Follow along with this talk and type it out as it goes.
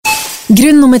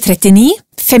Grunn nummer 39,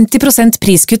 50%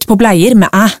 priskutt på bleier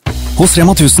med æ. Hos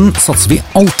Rema 1000 satser vi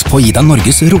alt på å gi deg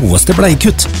Norges råeste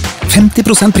bleiekutt.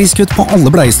 50% priskutt på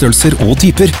alle bleiestørrelser og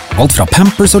typer. Alt fra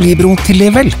Pampers og Libro til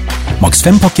Level. Maks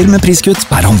 5 pakker med priskutt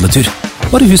per handletur.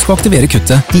 Bare husk å aktivere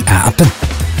kuttet i æ-appen.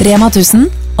 Rema 1000,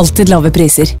 alltid lave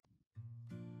priser.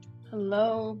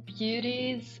 Hello,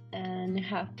 beauties, and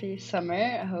happy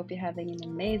summer. I hope you're having an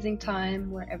amazing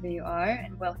time wherever you are,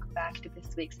 and welcome back to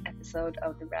this week's episode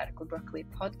of the Radical Broccoli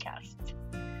podcast.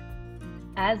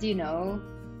 As you know,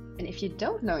 and if you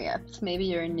don't know yet, maybe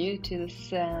you're new to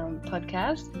this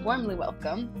podcast, warmly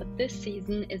welcome. But this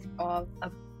season is all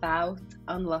about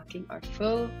unlocking our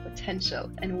full potential,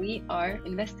 and we are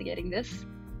investigating this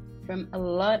from a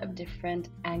lot of different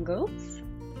angles.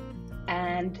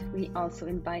 And we also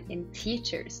invite in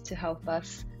teachers to help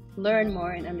us learn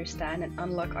more and understand and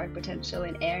unlock our potential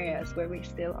in areas where we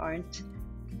still aren't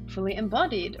fully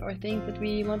embodied or things that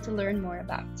we want to learn more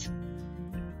about.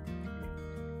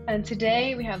 And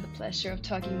today we have the pleasure of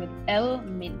talking with Elle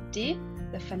Minty,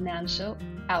 the financial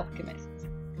alchemist.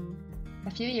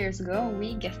 A few years ago,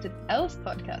 we guested Elle's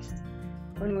podcast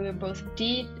when we were both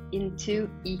deep into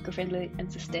eco-friendly and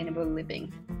sustainable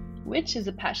living, which is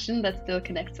a passion that still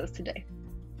connects us today.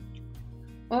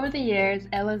 Over the years,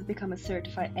 Elle has become a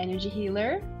certified energy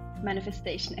healer,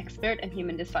 manifestation expert, and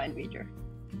human design reader.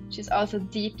 She's also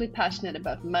deeply passionate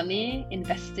about money,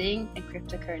 investing, and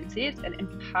cryptocurrencies, and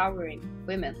empowering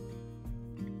women.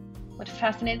 What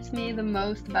fascinates me the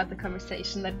most about the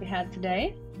conversation that we had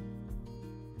today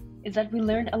is that we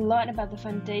learned a lot about the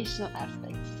foundational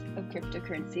aspects of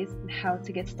cryptocurrencies and how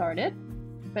to get started.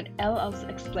 But Elle also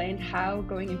explained how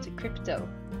going into crypto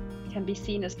can be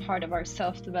seen as part of our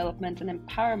self-development and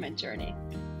empowerment journey.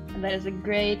 And that is a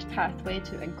great pathway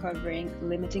to uncovering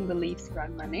limiting beliefs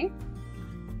around money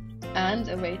and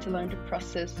a way to learn to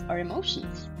process our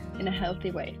emotions in a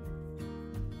healthy way.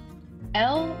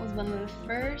 Elle was one of the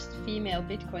first female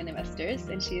Bitcoin investors,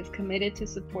 and she is committed to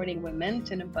supporting women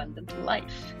to an abundant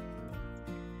life.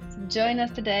 So join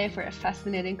us today for a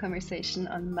fascinating conversation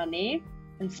on money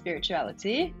and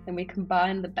spirituality, and we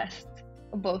combine the best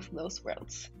of both of those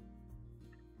worlds.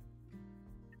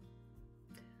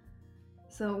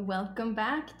 So welcome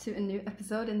back to a new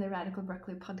episode in the Radical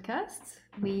Broccoli podcast.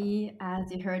 We, as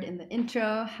you heard in the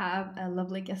intro, have a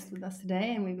lovely guest with us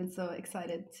today, and we've been so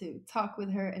excited to talk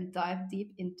with her and dive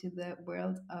deep into the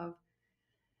world of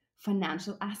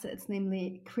financial assets,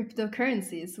 namely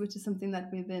cryptocurrencies, which is something that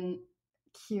we've been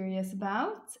curious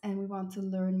about, and we want to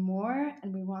learn more,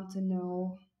 and we want to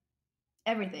know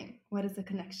everything. What is the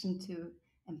connection to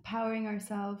empowering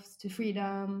ourselves, to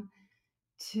freedom,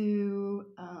 to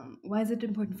why is it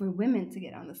important for women to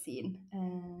get on the scene,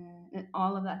 and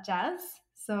all of that jazz.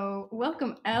 So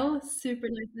welcome, Elle. Super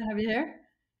nice to have you here.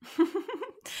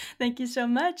 Thank you so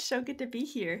much. So good to be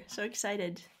here. So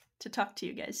excited to talk to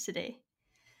you guys today.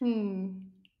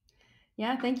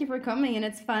 Yeah, thank you for coming. And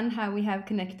it's fun how we have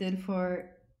connected for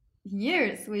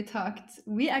years.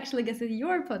 We actually guested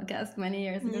your podcast many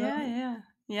years ago.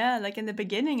 Yeah, like in the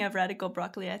beginning of Radical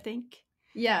Broccoli, I think.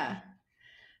 Yeah.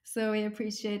 So we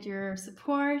appreciate your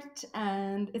support,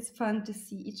 and it's fun to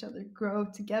see each other grow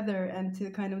together and to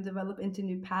kind of develop into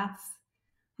new paths.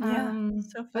 Yeah,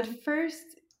 so fun. But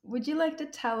first, would you like to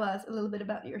tell us a little bit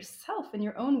about yourself in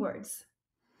your own words?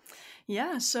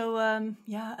 Yeah, so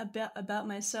about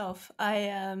myself. I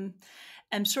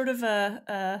am sort of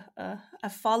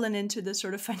I've fallen into this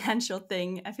sort of financial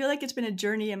thing. I feel like it's been a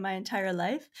journey in my entire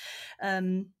life.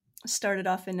 Started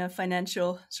off in a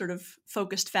financial sort of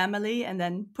focused family and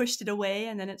then pushed it away,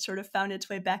 and then it sort of found its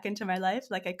way back into my life.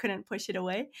 Like I couldn't push it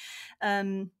away.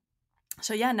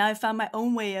 So yeah, now I found my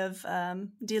own way of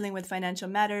dealing with financial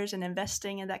matters and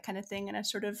investing and that kind of thing. And I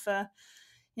sort of,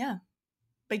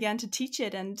 began to teach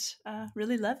it and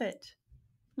really love it.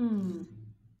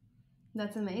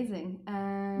 That's amazing.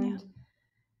 And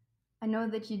I know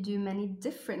that you do many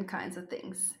different kinds of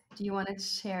things. Do you want to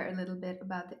share a little bit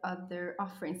about the other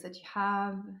offerings that you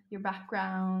have, your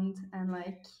background, and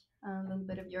like a little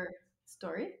bit of your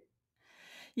story?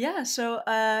 Yeah, so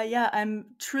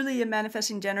I'm truly a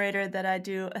manifesting generator that I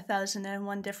do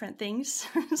 1,001 different things.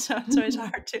 So it's always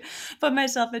hard to put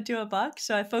myself into a box.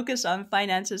 So I focus on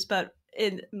finances, but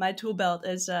in my toolbox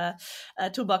is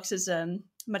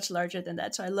much larger than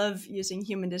that. So I love using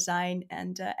human design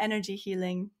and energy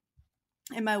healing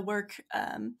in my work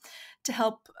to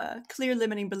help clear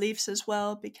limiting beliefs as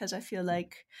well, because I feel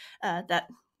like that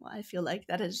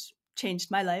has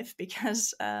changed my life,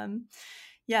 because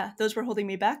those were holding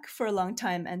me back for a long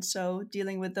time. And so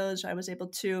dealing with those, I was able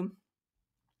to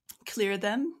clear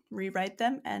them, rewrite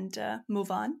them, and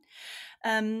move on.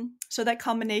 So that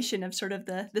combination of sort of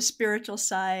the spiritual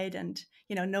side and,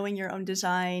 you know, knowing your own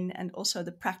design, and also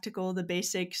the practical, the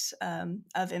basics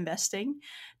of investing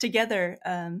together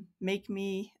make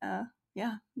me,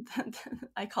 yeah,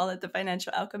 I call it the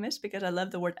financial alchemist, because I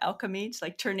love the word alchemy. It's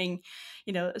like turning,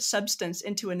 you know, a substance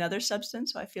into another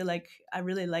substance. So I feel like I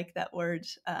really like that word.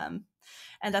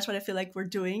 And that's what I feel like we're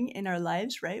doing in our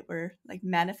lives, right? We're like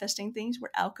manifesting things,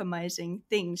 we're alchemizing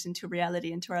things into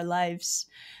reality, into our lives.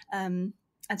 And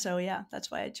so, yeah,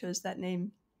 that's why I chose that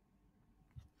name.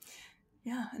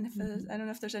 Yeah. And if I don't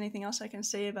know if there's anything else I can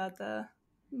say about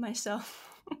myself.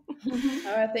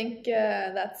 Oh, I think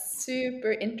that's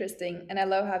super interesting. And I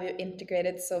love how you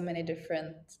integrated so many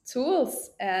different tools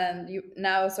and you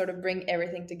now sort of bring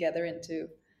everything together into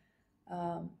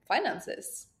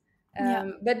finances.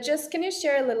 Yeah. But just can you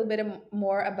share a little bit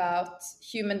more about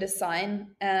human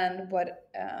design and what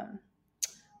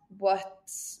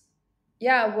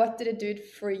what did it do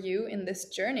for you in this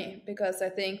journey? Because I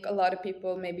think a lot of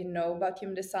people maybe know about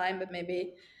human design, but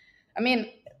maybe, I mean,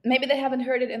 maybe they haven't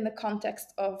heard it in the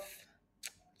context of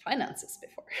finances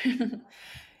before.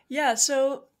 Yeah.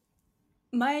 So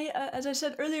my, as I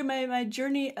said earlier, my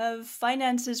journey of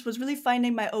finances was really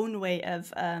finding my own way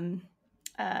of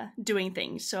doing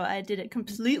things. So I did it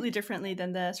completely differently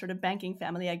than the sort of banking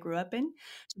family I grew up in.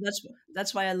 So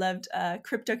that's why I loved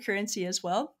cryptocurrency as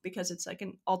well, because it's like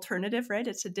an alternative, right?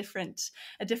 It's a different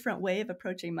way of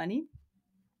approaching money.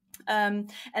 And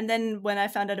then when I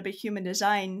found out about human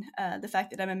design, the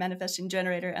fact that I'm a manifesting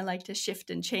generator and like to shift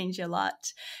and change a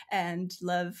lot and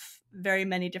love very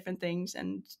many different things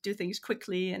and do things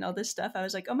quickly and all this stuff, I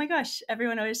was like, oh my gosh,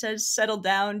 everyone always says, settle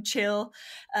down, chill,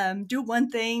 do one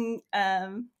thing.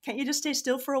 Can't you just stay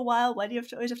still for a while? Why do you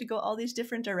always have to go all these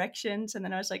different directions? And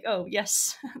then I was like, oh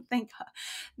yes, thank God.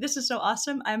 This is so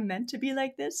awesome. I'm meant to be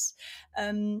like this.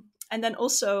 And then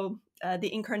also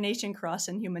the incarnation cross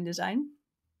in human design.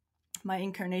 My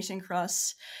incarnation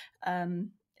cross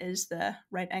is the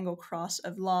right angle cross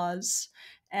of laws.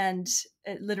 And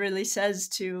it literally says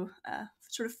to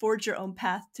sort of forge your own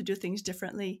path, to do things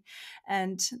differently.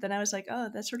 And then I was like,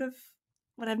 oh, that's sort of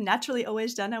what I've naturally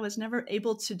always done. I was never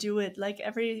able to do it like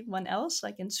everyone else,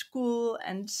 like in school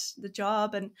and the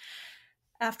job and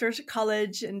after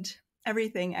college and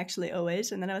everything, actually,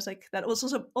 always. And then I was like, that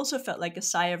also felt like a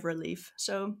sigh of relief.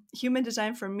 So human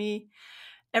design for me,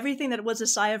 everything that was a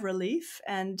sigh of relief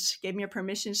and gave me a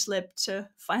permission slip to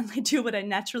finally do what I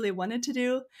naturally wanted to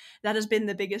do, that has been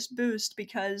the biggest boost,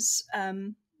 because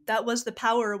that was the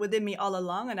power within me all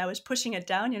along, and I was pushing it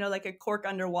down, you know, like a cork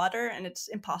underwater, and it's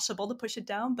impossible to push it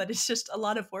down, but it's just a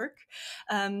lot of work.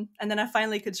 And then I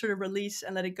finally could sort of release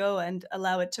and let it go and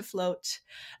allow it to float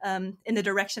in the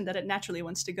direction that it naturally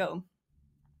wants to go.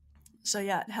 So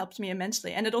yeah, it helped me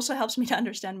immensely. And it also helps me to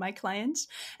understand my clients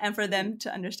and for them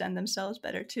to understand themselves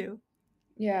better too.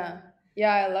 Yeah,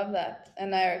 I love that.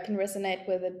 And I can resonate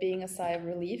with it being a sigh of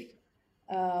relief.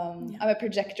 I'm a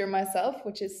projector myself,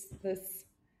 which is this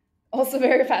also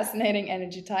very fascinating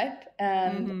energy type.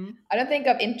 And I don't think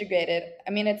I've integrated. I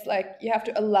mean, it's like you have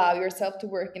to allow yourself to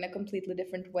work in a completely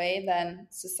different way than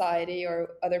society or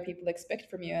other people expect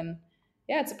from you. And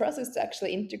yeah, it's a process to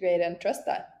actually integrate and trust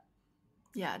that.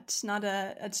 Yeah, it's not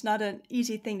an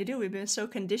easy thing to do. We've been so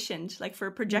conditioned. Like for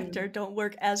a projector, don't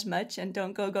work as much and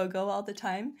don't go all the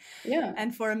time. Yeah.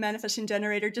 And for a manifesting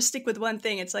generator, just stick with one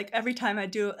thing. It's like every time I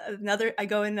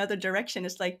go in another direction,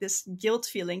 it's like this guilt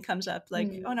feeling comes up.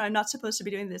 Like, oh no, I'm not supposed to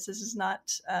be doing this. This is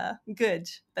not good,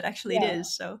 but actually it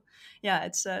is. So yeah,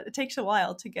 it takes a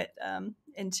while to get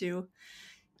into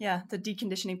the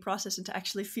deconditioning process and to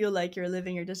actually feel like you're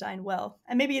living your design well.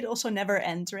 And maybe it also never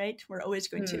ends, right? We're always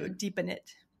going to deepen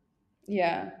it.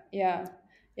 Yeah.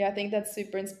 I think that's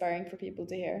super inspiring for people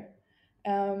to hear.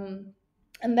 And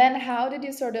then how did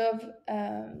you sort of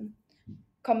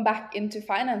come back into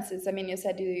finances? I mean, you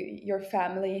said your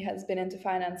family has been into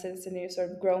finances and you've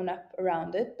sort of grown up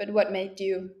around it, but what made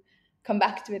you come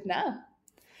back to it now?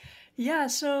 Yeah,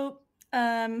 so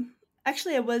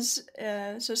actually, I was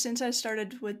so since I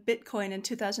started with Bitcoin in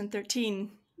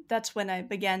 2013, that's when I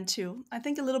began to. I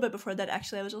think a little bit before that,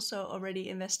 actually, I was also already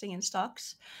investing in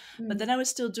stocks, but then I was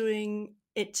still doing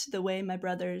it the way my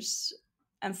brothers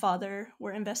and father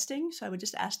were investing. So I would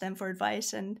just ask them for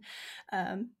advice and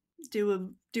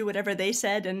do whatever they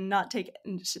said and not take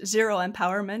zero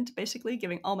empowerment, basically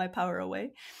giving all my power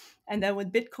away. And then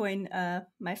with Bitcoin,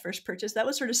 my first purchase, that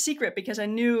was sort of secret because I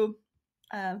knew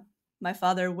my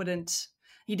father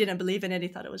he didn't believe in it. He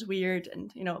thought it was weird.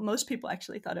 And, you know, most people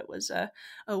actually thought it was a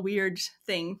weird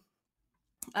thing.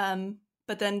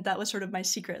 But then that was sort of my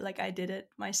secret, like I did it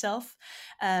myself.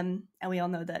 And we all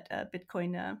know that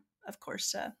Bitcoin, of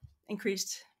course,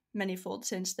 increased manyfold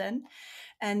since then.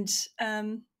 And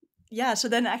so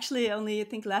then actually only I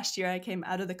think last year I came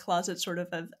out of the closet sort of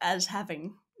as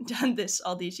having done this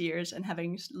all these years and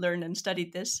having learned and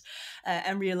studied this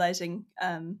and realizing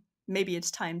maybe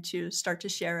it's time to start to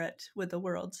share it with the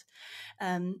world.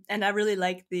 And I really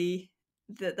like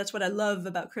that's what I love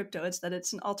about crypto. It's that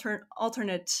it's an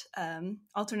alternate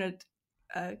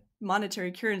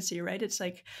monetary currency, right? It's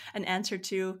like an answer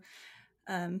to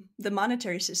the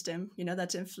monetary system,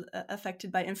 that's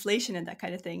affected by inflation and that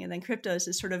kind of thing. And then crypto is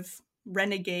this sort of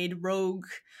renegade, rogue,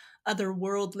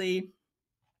 otherworldly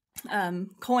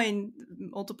coin,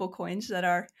 multiple coins that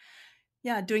are,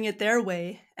 doing it their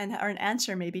way and are an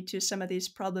answer maybe to some of these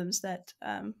problems that,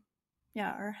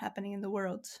 are happening in the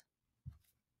world.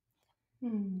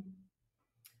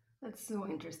 That's so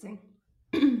interesting.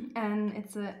 And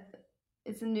it's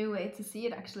a new way to see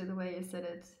it, actually, the way you said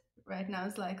it right now.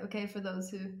 It's like, okay, for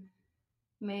those who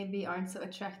maybe aren't so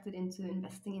attracted into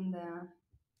investing in the,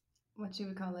 what should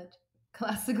we call it,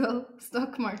 classical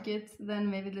stock market, then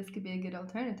maybe this could be a good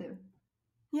alternative.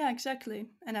 Yeah, exactly.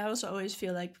 And I also always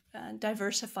feel like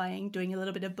diversifying, doing a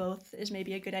little bit of both is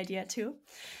maybe a good idea too.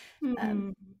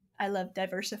 I love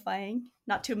diversifying,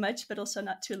 not too much, but also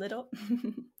not too little.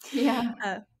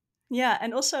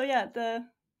 And also, the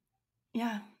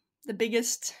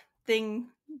biggest thing,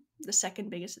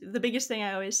 the biggest thing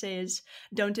I always say is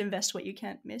don't invest what you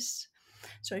can't miss.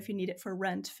 So if you need it for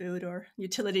rent, food, or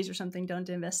utilities or something, don't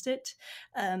invest it.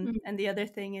 And the other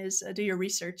thing is do your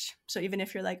research. So even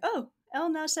if you're like, oh, Elle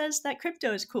now says that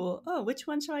crypto is cool. Oh, which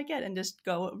one shall I get? And just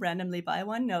go randomly buy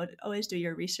one. No, always do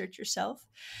your research yourself.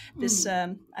 This,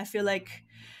 I feel like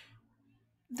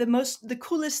the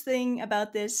coolest thing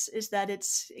about this is that it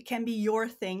can be your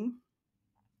thing,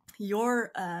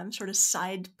 your sort of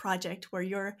side project where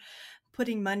you're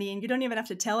putting money and you don't even have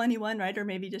to tell anyone, right? Or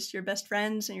maybe just your best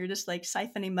friends and you're just like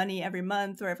siphoning money every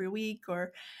month or every week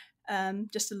or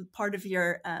just a part of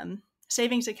your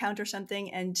savings account or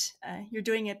something. And you're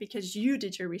doing it because you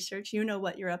did your research, you know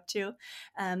what you're up to,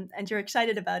 and you're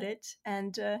excited about it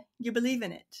and you believe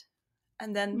in it.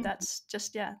 And then that's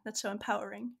just, that's so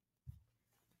empowering.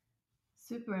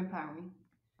 Super empowering.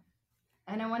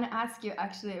 And I want to ask you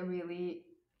actually a really,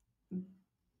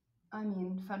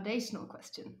 foundational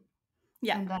question.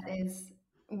 Yeah. And that is,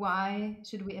 why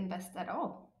should we invest at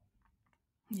all?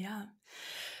 Yeah.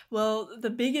 Well, the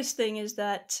biggest thing is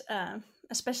that,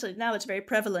 especially now it's very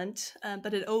prevalent,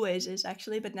 but it always is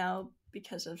actually, but now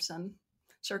because of some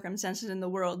circumstances in the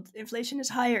world, inflation is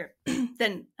higher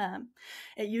than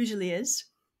it usually is,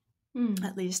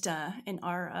 at least in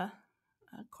our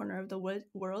corner of the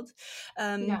world.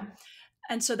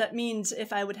 And so that means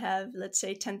if I would have, let's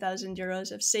say, 10,000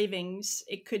 euros of savings,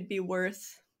 it could be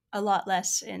worth a lot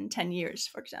less in 10 years,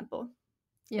 for example.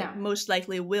 It most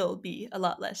likely will be a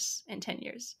lot less in 10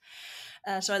 years.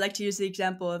 So I like to use the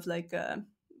example of like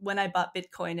when I bought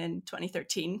Bitcoin in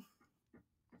 2013,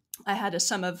 I had a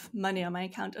sum of money on my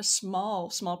account. A small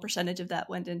percentage of that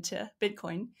went into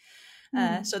Bitcoin.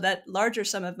 So that larger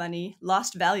sum of money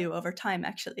lost value over time,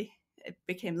 actually. It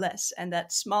became less. And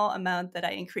that small amount that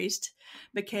I increased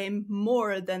became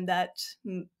more than that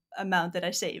amount that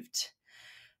I saved.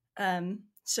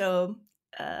 So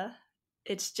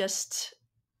it's just,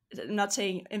 I'm not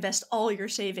saying invest all your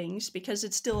savings because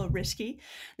it's still risky.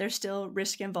 There's still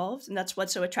risk involved. And that's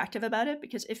what's so attractive about it.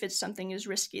 Because if it's something is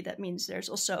risky, that means there's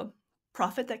also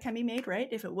profit that can be made, right?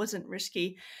 If it wasn't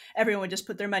risky, everyone would just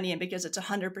put their money in because it's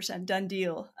 100% done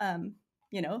deal. Then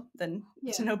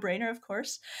it's a no-brainer, of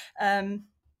course.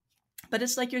 But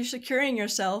it's like you're securing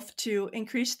yourself to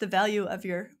increase the value of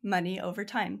your money over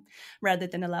time rather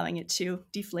than allowing it to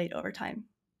deflate over time.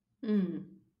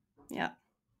 Yeah.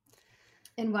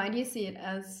 And why do you see it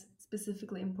as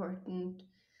specifically important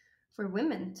for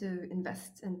women to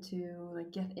invest and to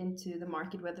like get into the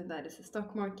market, whether that is the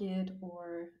stock market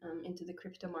or into the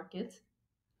crypto market?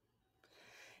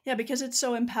 Yeah, because it's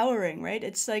so empowering, right?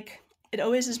 It's like it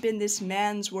always has been this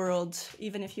man's world,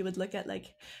 even if you would look at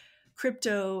like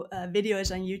crypto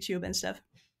videos on YouTube and stuff.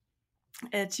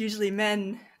 It's usually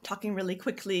men talking really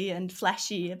quickly and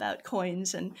flashy about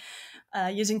coins and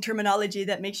using terminology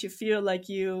that makes you feel like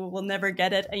you will never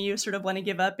get it and you sort of want to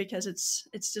give up because it's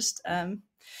just,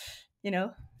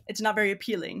 it's not very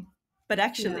appealing. But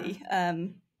actually,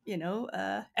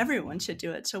 everyone should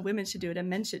do it. So women should do it and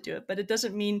men should do it. But it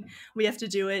doesn't mean we have to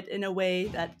do it in a way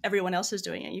that everyone else is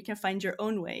doing it. You can find your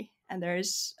own way. And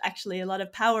there's actually a lot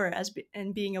of power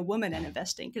in being a woman and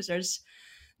investing because there's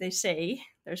they say,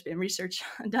 there's been research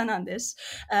done on this,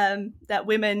 that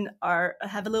women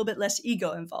have a little bit less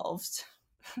ego involved.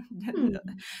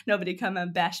 Nobody come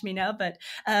and bash me now, but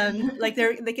like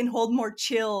they can hold more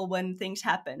chill when things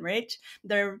happen, right?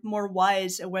 They're more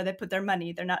wise at where they put their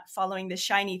money. They're not following the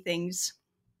shiny things.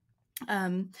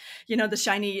 The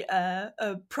shiny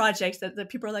projects that the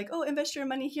people are like, oh, invest your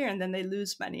money here, and then they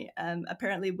lose money.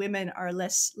 Apparently women are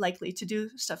less likely to do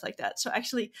stuff like that. So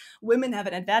actually women have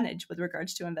an advantage with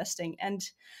regards to investing, and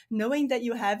knowing that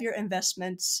you have your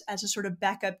investments as a sort of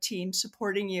backup team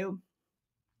supporting you,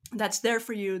 that's there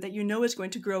for you, that you know is going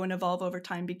to grow and evolve over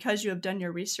time because you have done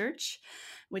your research,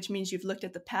 which means you've looked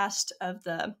at the past of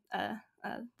the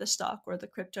stock or the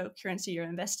cryptocurrency you're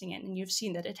investing in, and you've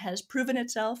seen that it has proven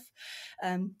itself.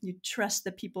 You trust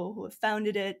the people who have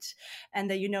founded it, and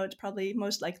that you know it's probably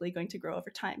most likely going to grow over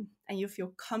time, and you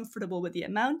feel comfortable with the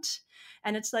amount.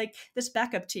 And it's like this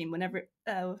backup team whenever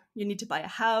you need to buy a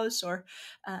house or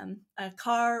a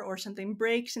car, or something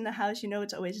breaks in the house, you know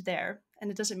it's always there. And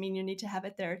it doesn't mean you need to have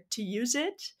it there to use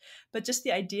it, but just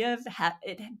the idea of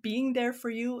it being there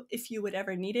for you if you would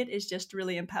ever need it is just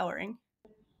really empowering.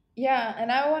 Yeah,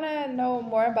 and I want to know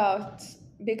more about,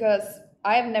 because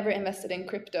I've never invested in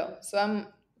crypto, so I'm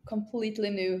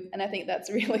completely new, and I think that's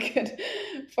really good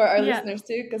for our Yeah. listeners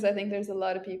too, because I think there's a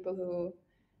lot of people who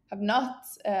have not,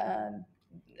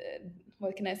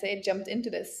 what can I say, jumped into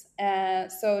this.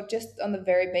 So just on the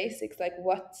very basics, like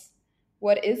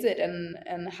what is it,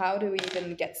 and how do we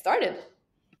even get started?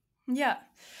 Yeah.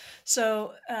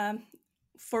 So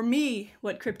for me,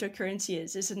 what cryptocurrency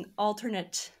is an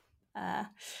alternate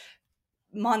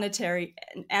monetary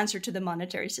answer to the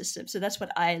monetary system. So that's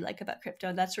what I like about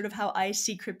crypto. That's sort of how I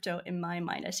see crypto in my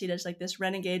mind. I see it as like this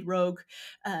renegade rogue,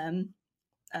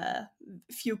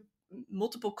 few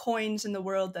multiple coins in the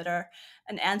world that are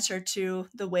an answer to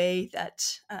the way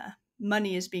that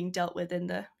money is being dealt with in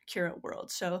the current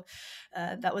world. So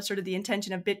that was sort of the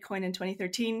intention of Bitcoin in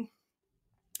 2013.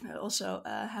 It also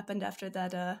happened after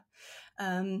that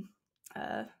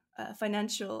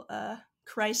financial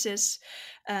crisis,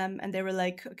 and they were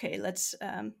like, okay, let's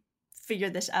figure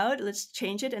this out, let's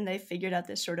change it. And they figured out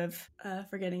this sort of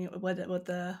forgetting what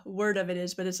the word of it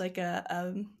is, but it's like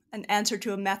an answer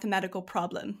to a mathematical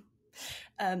problem,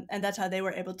 and that's how they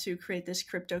were able to create this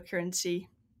cryptocurrency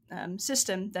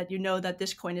system, that you know that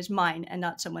this coin is mine and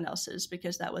not someone else's,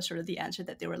 because that was sort of the answer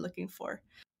that they were looking for.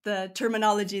 The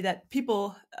terminology that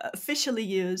people officially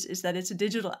use is that it's a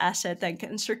digital asset that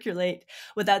can circulate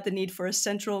without the need for a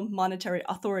central monetary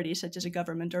authority, such as a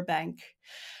government or bank.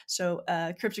 So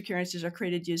cryptocurrencies are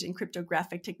created using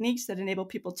cryptographic techniques that enable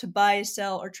people to buy,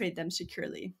 sell, or trade them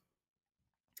securely.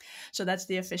 So that's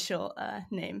the official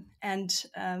name. And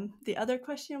the other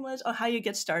question was, how you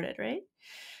get started, right?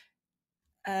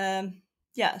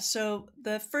 Yeah, so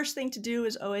the first thing to do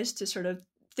is always to sort of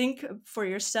think for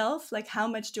yourself, like, how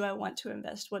much do I want to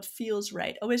invest? What feels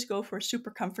right? Always go for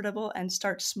super comfortable and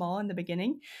start small in the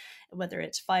beginning, whether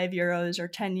it's €5 or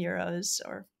 €10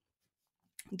 or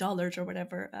dollars or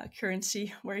whatever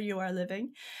currency where you are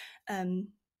living. And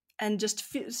just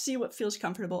see what feels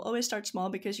comfortable. Always start small,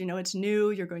 because you know it's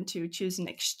new. You're going to choose an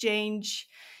exchange.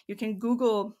 You can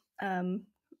Google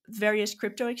various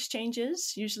crypto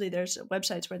exchanges. Usually there's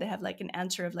websites where they have like an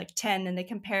answer of like 10, and they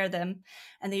compare them,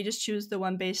 and they just choose the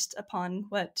one based upon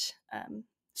what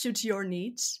suits your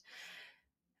needs.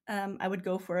 I would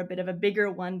go for a bit of a bigger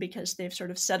one, because they've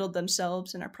sort of settled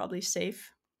themselves and are probably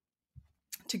safe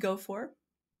to go for.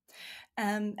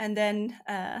 And then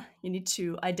you need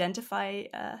to identify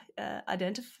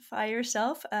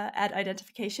yourself, add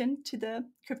identification to the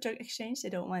crypto exchange. They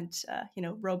don't want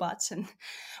robots and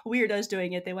weirdos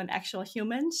doing it. They want actual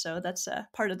humans. So that's a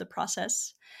part of the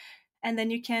process. And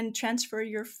then you can transfer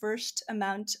your first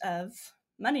amount of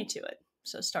money to it.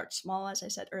 So start small, as I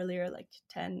said earlier, like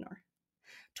 10 or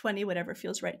 20, whatever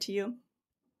feels right to you.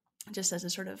 Just as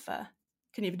a sort of,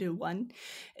 can even do 1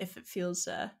 if it feels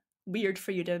weird for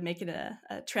you to make it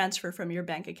a transfer from your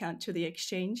bank account to the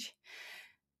exchange.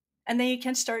 And then you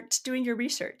can start doing your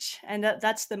research. And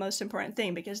that's the most important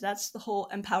thing, because that's the whole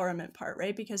empowerment part,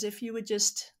 right? Because if you would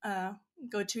just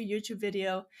go to a YouTube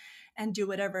video and do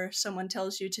whatever someone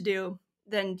tells you to do,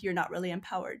 then you're not really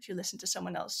empowered. You listen to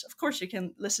someone else. Of course, you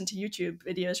can listen to YouTube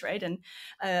videos, right? And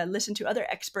listen to other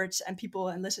experts and people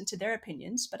and listen to their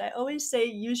opinions. But I always say,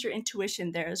 use your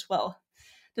intuition there as well.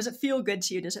 Does it feel good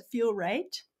to you? Does it feel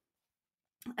right?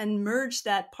 And merge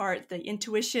that part, the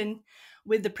intuition,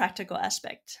 with the practical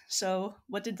aspect. So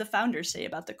what did the founders say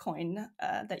about the coin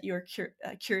that you're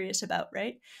curious about,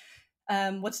 right?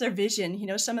 what's their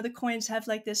vision. Some of the coins have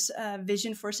like this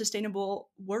vision for a sustainable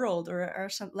world, or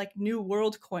some like new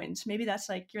world coins. Maybe that's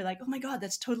like, you're like, oh my god,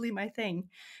 that's totally my thing.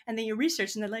 And then you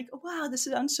research and they're like, oh, wow, this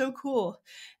sounds so cool.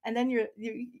 And then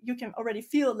you can already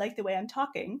feel like the way I'm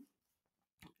talking,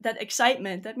 that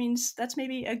excitement. That means that's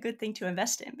maybe a good thing to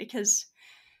invest in, because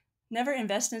never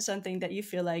invest in something that you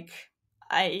feel like,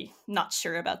 I'm not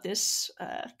sure about this,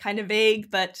 kind of vague,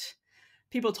 but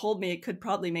people told me it could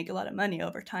probably make a lot of money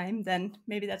over time. Then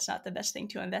maybe that's not the best thing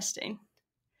to invest in.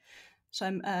 So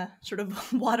I'm sort of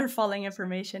waterfalling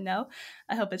information now.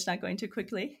 I hope it's not going too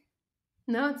quickly.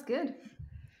 No, it's good.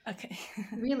 Okay.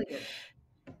 Really good.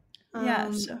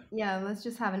 Yeah, let's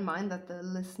just have in mind that the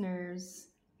listeners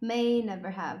may never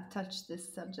have touched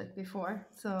this subject before.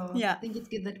 So Yeah. I think it's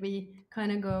good that we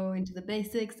kind of go into the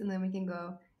basics, and then we can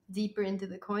go deeper into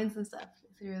the coins and stuff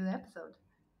through the episode.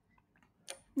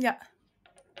 Yeah.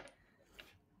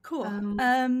 Cool.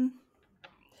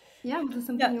 Yeah, was there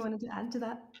something you wanted to add to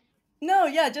that? No,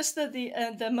 yeah, just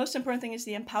the most important thing is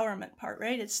the empowerment part,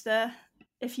 right? It's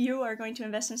if you are going to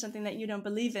invest in something that you don't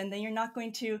believe in, then you're not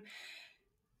going to,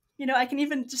 I can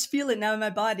even just feel it now in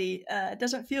my body. It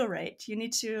doesn't feel right. You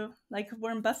need to, like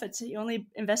Warren Buffett said, you only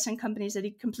invest in companies that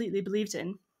he completely believes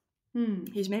in.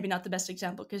 He's maybe not the best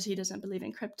example because he doesn't believe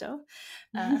in crypto.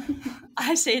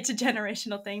 I say it's a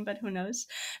generational thing, but who knows?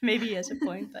 Maybe he has a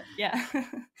point, but yeah.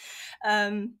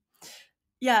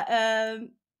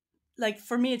 Like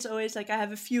for me, it's always like I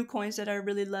have a few coins that I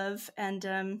really love,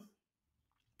 and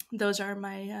those are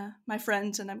my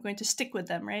friends, and I'm going to stick with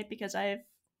them, right? Because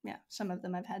some of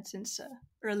them I've had since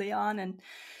early on, and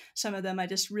some of them I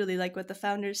just really like what the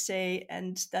founders say,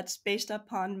 and that's based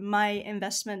upon my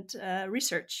investment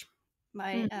research,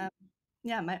 my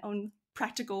own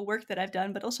practical work that I've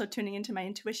done, but also tuning into my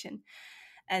intuition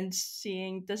and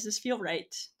seeing, does this feel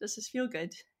right? Does this feel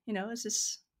good? Is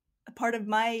this a part of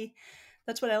my?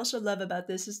 That's what I also love about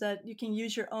this, is that you can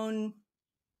use your own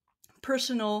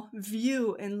personal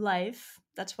view in life.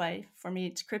 That's why for me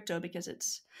it's crypto, because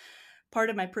it's part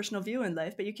of my personal view in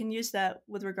life, but you can use that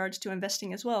with regards to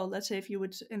investing as well. Let's say if you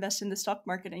would invest in the stock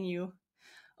market and you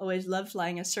always love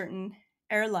flying a certain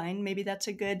airline, maybe that's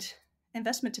a good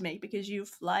investment to make because you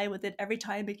fly with it every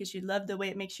time because you love the way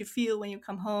it makes you feel when you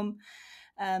come home,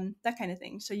 that kind of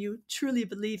thing. So you truly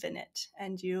believe in it,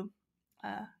 and you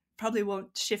probably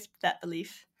won't shift that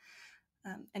belief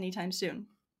anytime soon.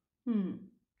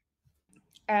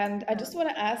 And I just want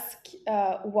to ask,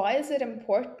 why is it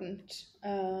important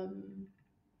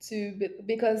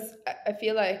because I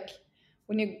feel like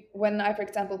when I, for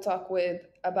example, talk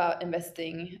about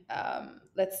investing,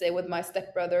 let's say with my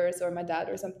stepbrothers or my dad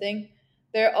or something,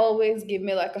 they always give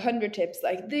me like 100 tips,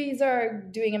 like these are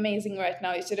doing amazing right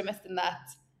now, you should invest in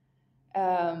that.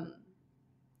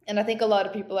 And I think a lot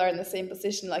of people are in the same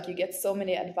position, like you get so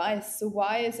many advice. So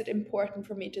why is it important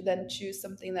for me to then choose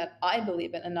something that I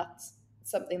believe in and not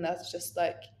something that's just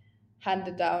like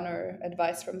handed down or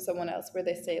advice from someone else where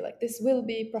they say like, this will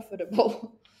be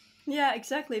profitable? Yeah,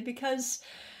 exactly. Because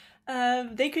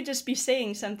they could just be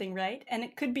saying something, right? And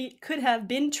it could have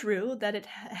been true that it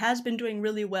has been doing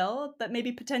really well, but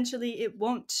maybe potentially it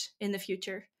won't in the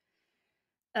future.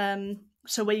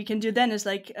 So what you can do then is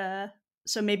like,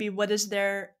 so maybe what is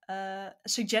their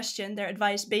suggestion, their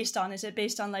advice based on? Is it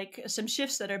based on like some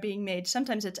shifts that are being made?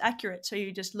 Sometimes it's accurate. So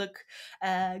you just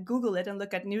Google it and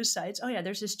look at news sites. Oh yeah,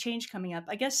 there's this change coming up.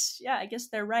 I guess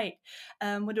they're right.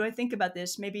 What do I think about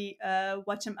this? Maybe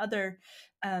watch some other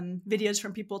videos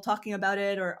from people talking about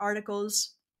it or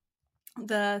articles.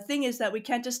 The thing is that we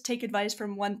can't just take advice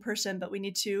from one person, but we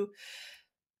need to,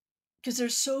 because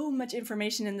there's so much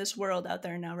information in this world out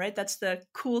there now, right? That's the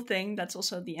cool thing. That's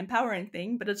also the empowering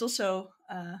thing, but it's also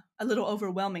a little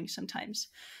overwhelming sometimes.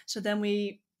 So then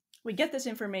we get this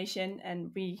information,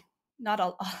 and not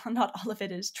all of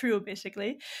it is true.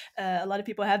 Basically, a lot of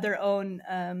people have their own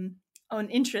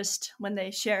interest when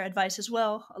they share advice as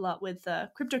well. A lot with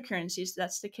cryptocurrencies,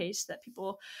 that's the case, that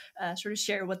people sort of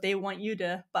share what they want you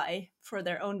to buy for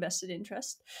their own vested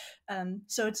interest.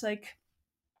 So it's like,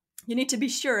 you need to be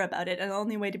sure about it, and the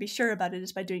only way to be sure about it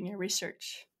is by doing your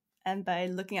research and by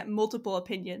looking at multiple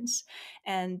opinions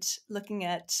and looking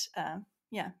at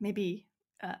maybe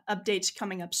updates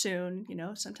coming up soon.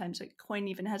 Sometimes a coin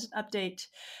even has an update.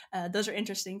 Those are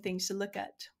interesting things to look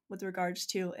at with regards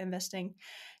to investing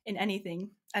in anything.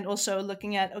 And also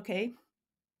looking at, okay,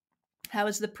 how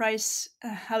is the price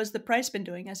been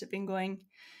doing? Has it been going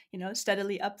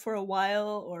steadily up for a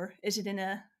while, or is it in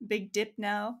a big dip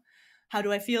now? How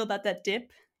do I feel about that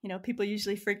dip? People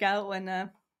usually freak out when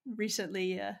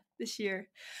recently this year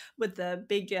with the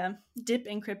big dip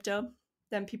in crypto.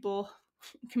 Then people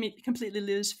completely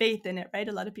lose faith in it, right?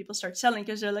 A lot of people start selling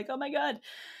because they're like, oh my God,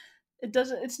 it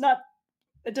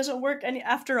doesn't work any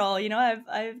after all.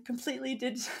 I've completely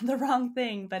did the wrong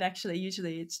thing. But actually,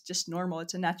 usually it's just normal.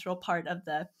 It's a natural part of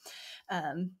the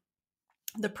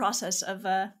process of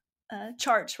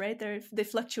charts, right? They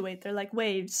fluctuate. They're like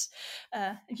waves.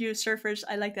 You surfers,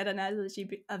 I like that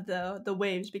analogy of the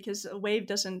waves, because a wave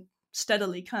doesn't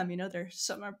steadily come.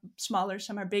 Some are smaller,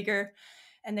 some are bigger,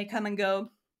 and they come and go.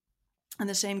 And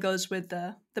the same goes with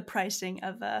the pricing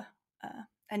of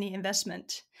any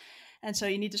investment. And so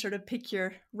you need to sort of pick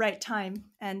your right time.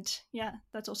 And yeah,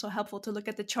 that's also helpful to look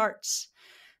at the charts,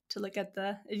 to look at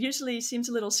it usually seems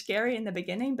a little scary in the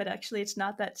beginning, but actually it's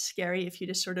not that scary if you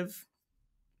just sort of,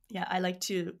 I like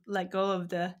to let go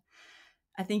of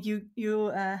I think you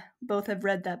both have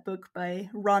read that book by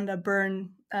Rhonda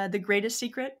Byrne, The Greatest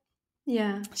Secret.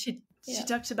 Yeah. She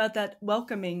talks about that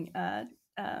welcoming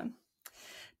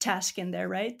task in there,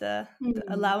 right? The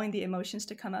allowing the emotions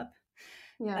to come up.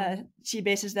 Yeah. She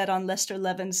bases that on Lester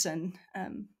Levinson.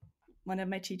 One of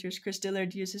my teachers, Chris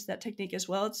Dillard, uses that technique as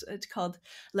well. It's called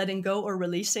letting go or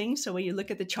releasing. So when you look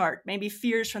at the chart, maybe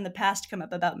fears from the past come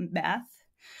up about math,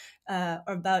 or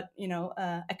about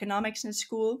economics in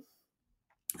school,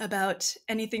 about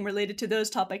anything related to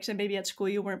those topics, and maybe at school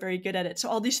you weren't very good at it. So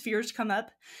all these fears come up.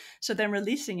 So then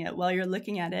releasing it while you're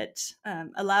looking at it,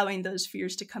 allowing those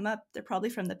fears to come up. They're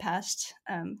probably from the past,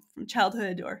 from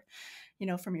childhood, or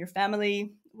from your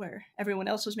family, where everyone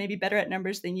else was maybe better at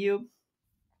numbers than you,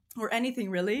 or anything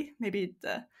really. Maybe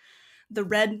the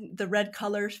red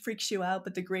color freaks you out,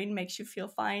 but the green makes you feel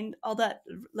fine. All that,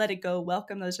 let it go,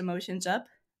 welcome those emotions up,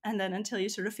 and then until you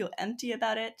sort of feel empty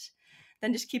about it,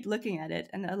 then just keep looking at it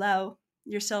and allow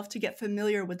yourself to get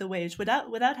familiar with the waves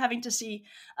without having to see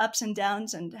ups and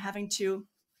downs and having to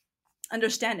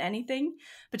understand anything,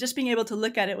 but just being able to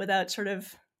look at it without sort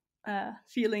of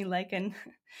feeling like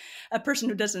a person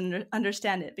who doesn't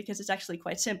understand it, because it's actually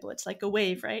quite simple. It's like a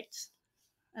wave, right,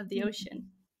 of the ocean.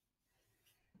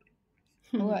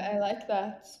 Well, I like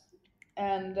that.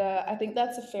 And I think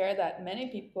that's a fear that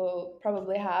many people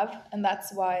probably have. And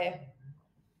that's why,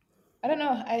 I don't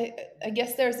know, I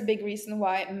guess there's a big reason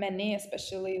why many,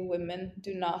 especially women,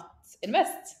 do not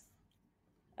invest.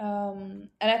 And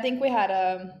I think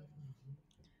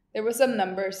there were some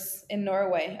numbers in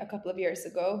Norway a couple of years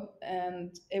ago,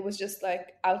 and it was just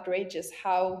like outrageous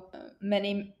how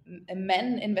many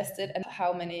men invested and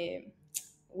how many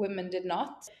women did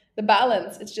not. The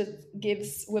balance, it just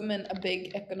gives women a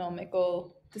big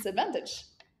economical disadvantage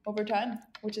over time,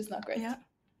 which is not great. Yeah.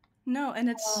 No,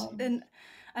 and and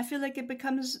I feel like it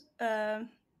becomes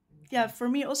for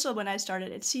me also, when I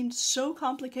started, it seemed so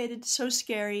complicated, so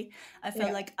scary. I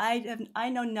felt like I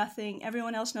know nothing.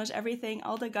 Everyone else knows everything.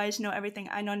 All the guys know everything.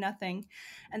 I know nothing.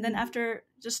 And then after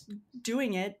just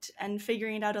doing it and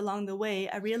figuring it out along the way,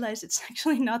 I realized it's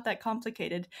actually not that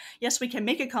complicated. Yes, we can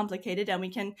make it complicated, and we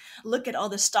can look at all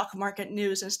the stock market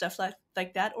news and stuff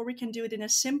like that, or we can do it in a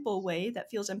simple way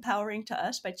that feels empowering to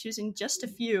us by choosing just a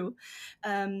few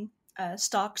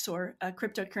stocks or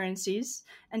cryptocurrencies,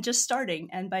 and just starting.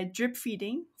 And by drip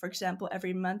feeding, for example,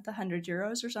 every month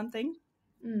 €100 or something,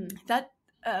 that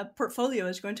portfolio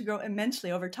is going to grow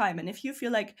immensely over time. And if you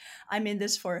feel like I'm in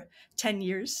this for 10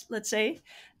 years, let's say,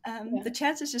 the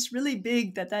chance is just really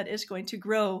big that is going to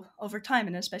grow over time.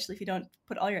 And especially if you don't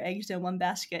put all your eggs in one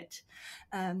basket,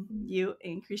 you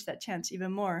increase that chance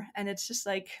even more. And it's just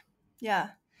like,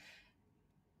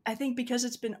 I think because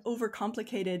it's been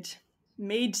overcomplicated,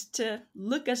 made to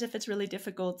look as if it's really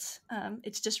difficult,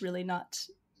 it's just really not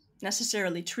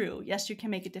necessarily true. Yes, you can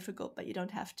make it difficult, but you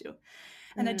don't have to.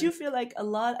 And I do feel like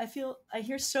I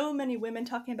hear so many women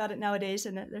talking about it nowadays,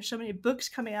 and there's so many books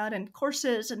coming out and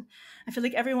courses, and I feel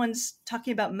like everyone's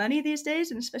talking about money these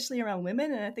days, and especially around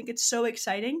women. And I think it's so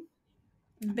exciting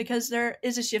because there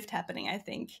is a shift happening, I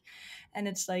think. And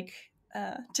it's like,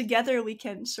 together we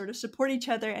can sort of support each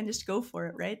other and just go for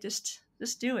it, right? Just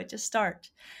do it, just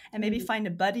start, and maybe find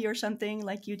a buddy or something,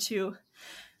 like you two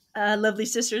lovely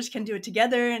sisters can do it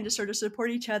together and just sort of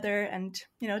support each other and,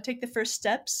 take the first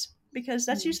steps, because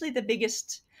that's usually the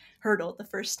biggest hurdle, the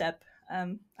first step.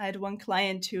 I had one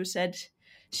client who said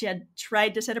she had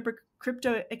tried to set up a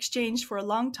crypto exchange for a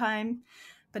long time,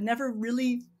 but never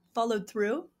really followed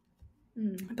through.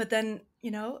 But then,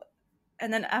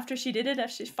 and then after she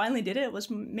finally did it, it was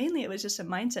just a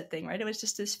mindset thing, right? It was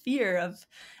just this fear of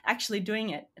actually doing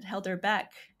it. It held her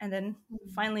back. And then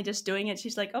finally just doing it,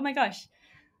 she's like, oh my gosh,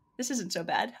 this isn't so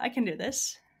bad. I can do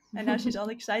this. And now she's all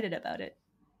excited about it.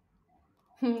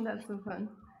 That's so fun.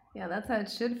 Yeah, that's how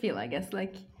it should feel, I guess.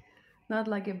 Like not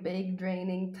like a big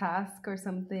draining task or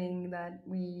something that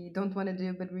we don't want to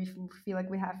do, but we feel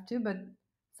like we have to, but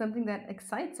something that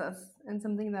excites us and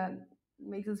something that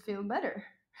makes us feel better.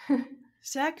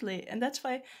 Exactly. And that's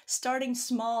why starting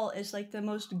small is like the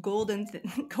most golden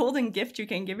golden gift you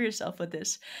can give yourself with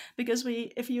this. Because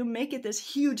if you make it this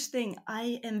huge thing,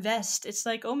 I invest, it's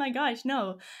like, oh my gosh,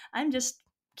 no, I'm just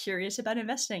curious about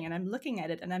investing and I'm looking at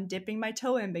it and I'm dipping my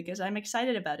toe in because I'm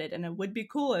excited about it. And it would be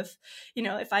cool if,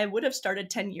 if I would have started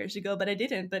 10 years ago, but I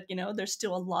didn't. But, there's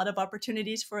still a lot of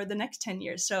opportunities for the next 10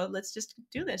 years. So let's just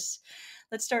do this.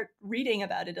 Let's start reading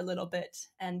about it a little bit.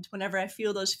 And whenever I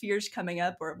feel those fears coming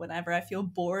up, or whenever I feel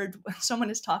bored when someone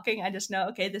is talking, I just know,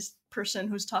 okay, this person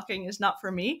who's talking is not for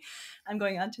me. I'm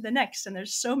going on to the next. And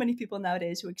there's so many people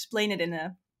nowadays who explain it in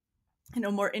a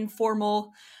more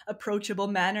informal, approachable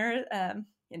manner,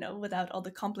 without all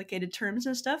the complicated terms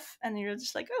and stuff. And you're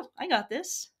just like, oh, I got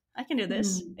this. I can do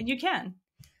this. And you can.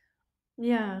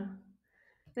 Yeah.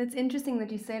 It's interesting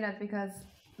that you say that, because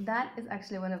that is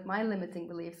actually one of my limiting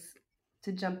beliefs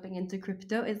to jumping into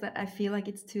crypto, is that I feel like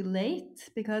it's too late,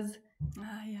 because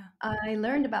I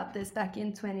learned about this back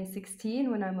in 2016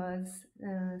 when I was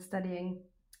studying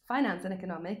finance and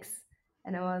economics,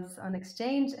 and I was on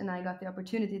exchange, and I got the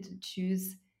opportunity to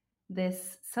choose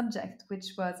this subject,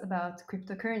 which was about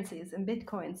cryptocurrencies and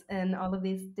bitcoins and all of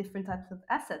these different types of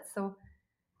assets. So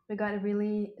we got a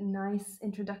really nice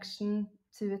introduction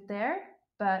to it there,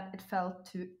 but it felt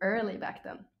too early back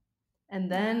then. And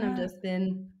then I've just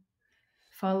been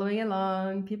following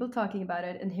along, people talking about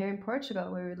it. And here in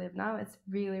Portugal, where we live now, it's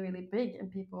really, really big,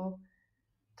 and people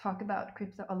talk about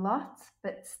crypto a lot.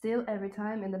 But still, every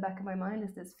time in the back of my mind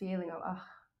is this feeling of,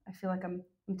 I feel like I'm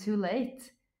too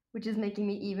late, which is making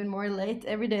me even more late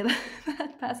every day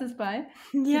that passes by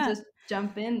to just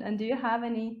jump in. And do you have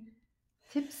any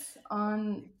tips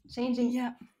on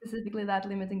changing specifically that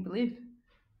limiting belief?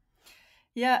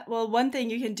 Yeah, well, one thing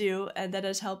you can do, and that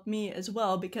has helped me as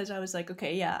well, because I was like,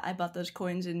 okay, yeah, I bought those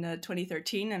coins in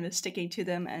 2013. I'm sticking to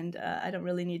them, and I don't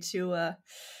really need to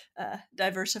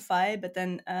diversify. But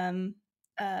then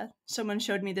someone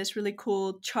showed me this really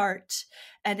cool chart,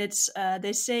 and it's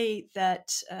they say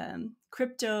that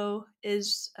crypto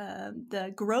is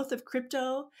the growth of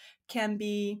crypto can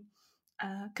be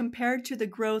compared to the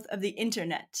growth of the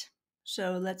internet.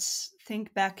 So let's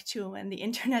think back to when the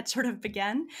internet sort of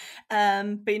began.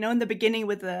 But in the beginning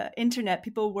with the internet,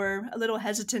 people were a little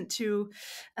hesitant to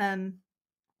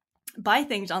buy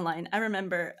things online. I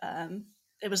remember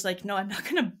it was like, no, I'm not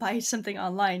going to buy something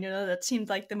online. That seemed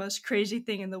like the most crazy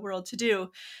thing in the world to do.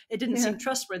 It didn't seem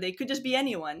trustworthy. It could just be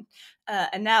anyone.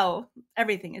 And now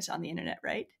everything is on the internet,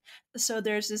 right? So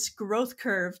there's this growth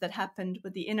curve that happened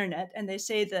with the internet. And they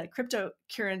say the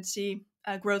cryptocurrency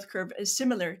growth curve is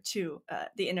similar to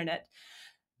the internet.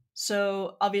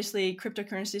 So obviously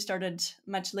cryptocurrency started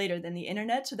much later than the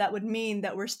internet. So that would mean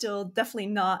that we're still definitely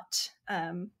not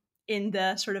in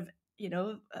the sort of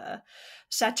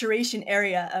saturation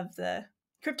area of the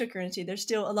cryptocurrency. There's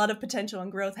still a lot of potential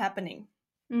and growth happening.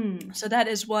 So that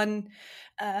is one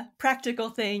practical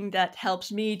thing that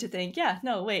helps me to think,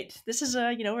 this is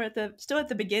we're still at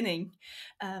the beginning.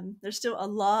 There's still a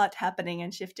lot happening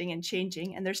and shifting and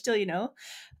changing, and there's still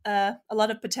a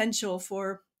lot of potential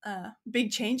for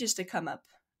big changes to come up.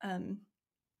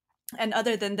 And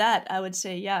other than that, I would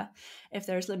say, if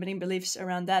there's limiting beliefs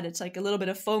around that, it's like a little bit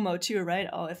of FOMO too, right?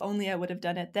 Oh, if only I would have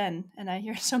done it then. And I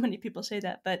hear so many people say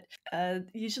that. But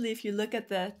usually if you look at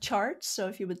the charts, so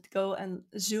if you would go and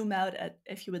zoom out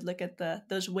if you would look at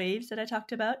those waves that I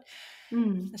talked about,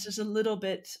 this is a little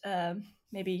bit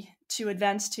maybe too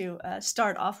advanced to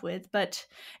start off with. But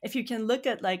if you can look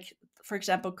at, like, for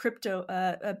example,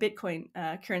 Bitcoin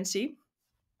currency,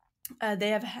 they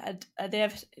have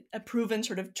a proven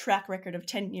sort of track record of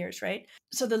 10 years, right?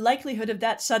 So the likelihood of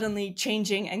that suddenly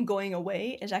changing and going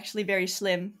away is actually very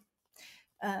slim.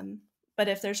 But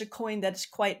if there's a coin that's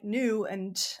quite new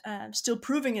and still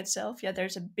proving itself,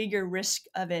 there's a bigger risk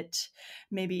of it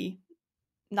maybe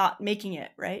not making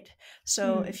it, right?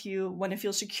 So if you want to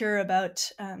feel secure about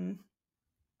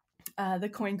the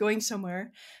coin going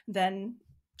somewhere, then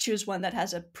choose one that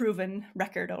has a proven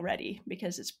record already,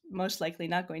 because it's most likely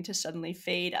not going to suddenly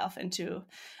fade off into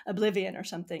oblivion or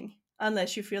something,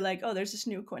 unless you feel like, oh, there's this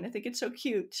new coin, I think it's so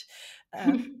cute,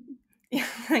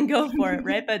 and go for it,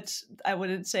 right? But I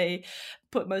wouldn't say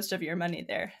put most of your money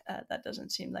there. That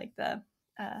doesn't seem like the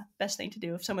best thing to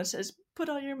do. If someone says put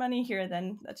all your money here,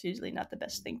 then that's usually not the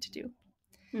best thing to do.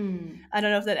 I don't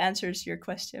know if that answers your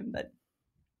question, but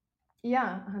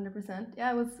yeah, 100%.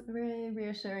 Yeah, it was very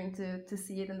reassuring to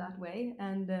see it in that way.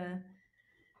 And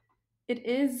it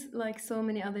is like so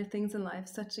many other things in life,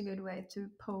 such a good way to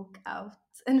poke out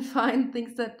and find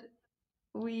things that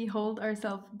we hold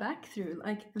ourselves back through,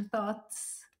 like the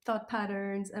thought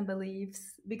patterns and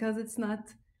beliefs, because it's not,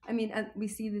 I mean, we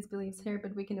see these beliefs here,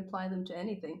 but we can apply them to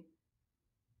anything.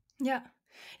 Yeah.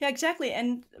 Yeah, exactly.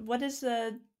 And what is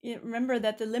remember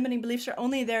that the limiting beliefs are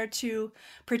only there to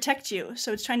protect you.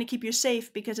 So it's trying to keep you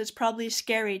safe because it's probably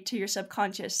scary to your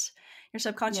subconscious. Your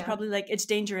subconscious is Yeah. probably like, it's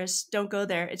dangerous. Don't go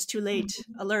there. It's too late.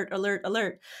 Alert, alert,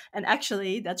 alert. And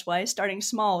actually, that's why starting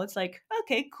small, it's like,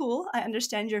 okay, cool. I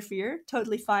understand your fear.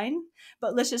 Totally fine.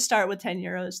 But let's just start with 10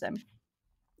 euros then.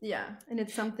 Yeah. And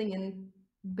it's something in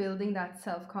building that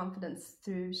self-confidence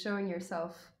through showing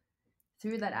yourself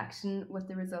through that action what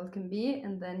the result can be,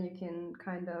 and then you can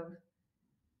kind of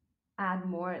add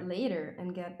more later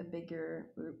and get a bigger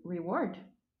reward.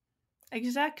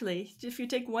 Exactly. If you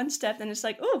take one step, then it's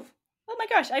like, oh my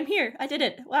gosh, I'm here. I did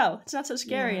it. Wow, it's not so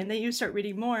scary. Yeah. And then you start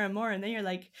reading more and more, and then you're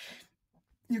like,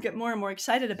 you get more and more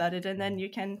excited about it, and then you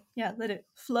can, let it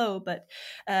flow. But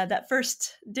that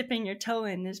first dipping your toe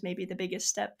in is maybe the biggest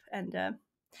step. And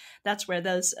that's where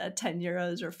those 10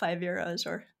 euros or 5 euros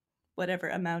or whatever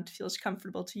amount feels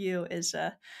comfortable to you is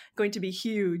going to be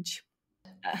huge.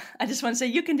 I just want to say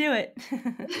you can do it.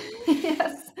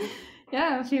 Yes.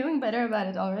 Yeah, I'm feeling better about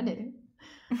it already.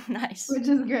 Nice. Which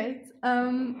is great.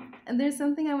 And there's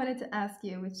something I wanted to ask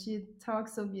you, which you talk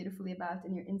so beautifully about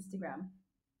in your Instagram,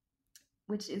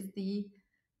 which is the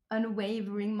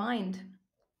unwavering mind.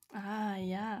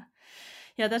 Yeah.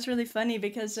 Yeah, that's really funny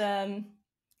because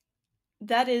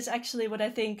that is actually what I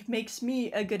think makes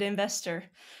me a good investor.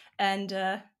 And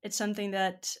it's something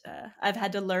that I've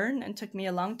had to learn and took me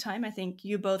a long time. I think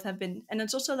you both have been, and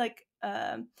it's also like,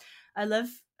 I love,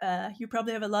 you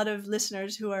probably have a lot of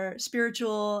listeners who are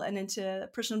spiritual and into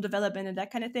personal development and that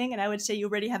kind of thing. And I would say you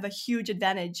already have a huge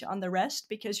advantage on the rest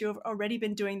because you've already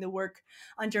been doing the work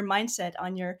on your mindset,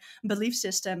 on your belief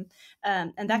system,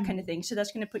 and that kind of thing. So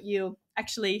that's going to put you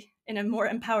actually in a more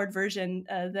empowered version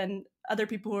than other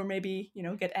people who are maybe,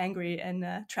 get angry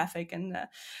in traffic. And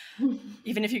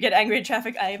even if you get angry in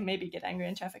traffic, I maybe get angry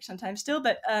in traffic sometimes still,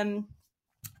 but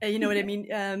you know what I mean?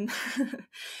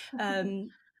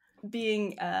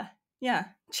 Being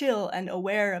chill and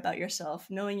aware about yourself,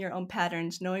 knowing your own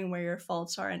patterns, knowing where your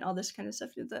faults are, and all this kind of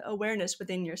stuff. The awareness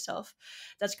within yourself,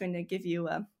 that's going to give you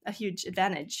a huge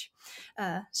advantage.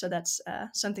 So that's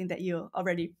something that you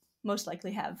already most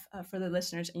likely have for the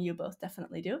listeners, and you both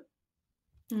definitely do.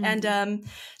 And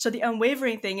so the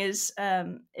unwavering thing is,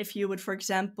 if you would, for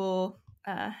example,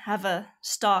 have a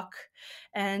stock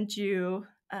and you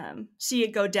see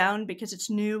it go down because it's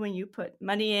new and you put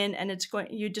money in and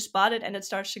you just bought it and it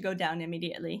starts to go down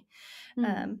immediately.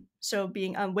 So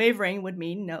being unwavering would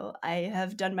mean, no, I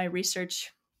have done my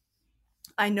research.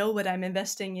 I know what I'm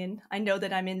investing in. I know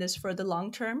that I'm in this for the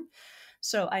long term.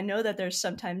 So I know that there's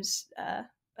sometimes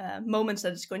moments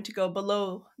that it's going to go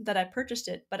below that I purchased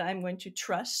it, but I'm going to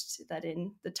trust that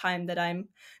in the time that I'm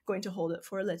going to hold it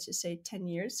for, let's just say 10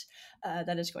 years,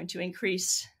 that is going to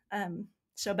increase.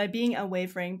 So by being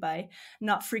unwavering, by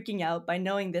not freaking out, by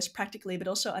knowing this practically, but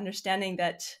also understanding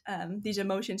that these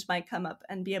emotions might come up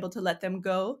and be able to let them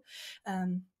go,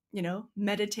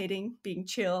 meditating, being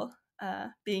chill,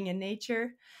 being in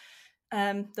nature,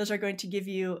 those are going to give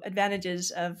you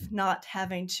advantages of not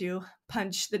having to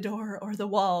punch the door or the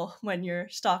wall when your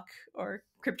stock or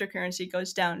cryptocurrency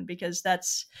goes down, because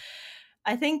that's,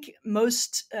 I think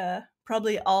most,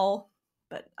 probably all,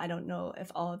 but I don't know if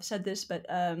all have said this, but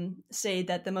say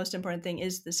that the most important thing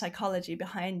is the psychology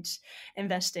behind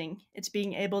investing. It's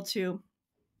being able to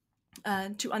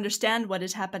understand what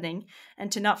is happening and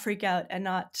to not freak out and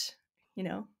not,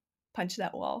 punch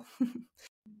that wall.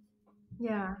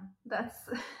 Yeah, that's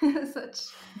such,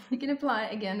 you can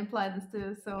apply this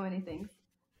to so many things.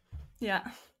 Yeah.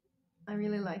 I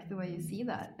really like the way you see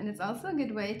that. And it's also a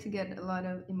good way to get a lot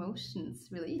of emotions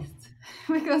released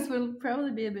because we'll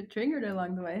probably be a bit triggered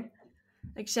along the way.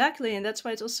 Exactly. And that's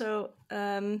why it's also,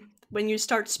 when you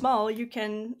start small, you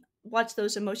can watch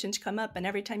those emotions come up. And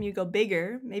every time you go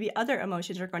bigger, maybe other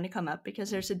emotions are going to come up because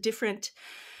there's a different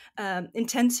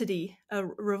intensity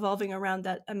revolving around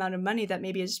that amount of money that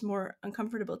maybe is more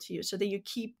uncomfortable to you. So that you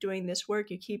keep doing this work,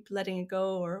 you keep letting it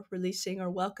go or releasing or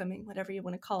welcoming, whatever you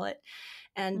want to call it.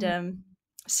 And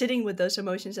sitting with those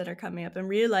emotions that are coming up and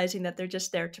realizing that they're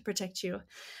just there to protect you.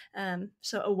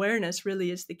 So awareness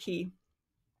really is the key.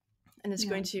 And it's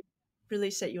going to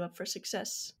really set you up for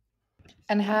success.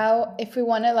 And how, if we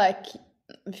want to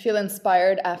feel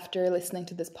inspired after listening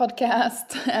to this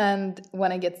podcast and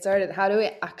want to get started, how do we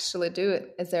actually do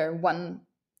it? Is there one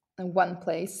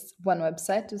place, one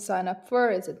website to sign up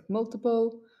for? Is it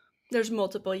multiple? There's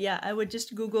multiple. Yeah, I would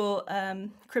just Google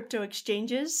crypto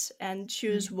exchanges and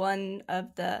choose one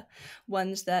of the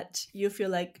ones that you feel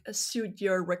like suit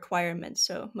your requirements.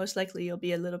 So most likely you'll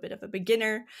be a little bit of a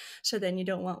beginner. So then you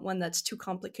don't want one that's too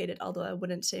complicated, although I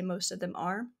wouldn't say most of them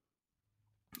are.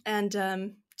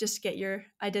 And just get your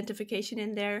identification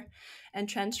in there and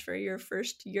transfer your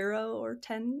first euro or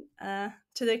 10 to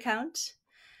the account.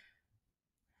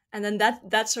 And then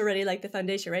that's already like the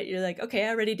foundation, right? You're like, okay,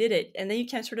 I already did it. And then you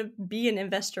can sort of be an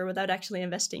investor without actually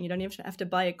investing. You don't even have to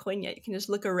buy a coin yet. You can just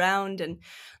look around and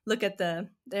look at they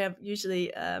have usually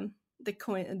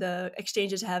the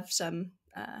exchanges have some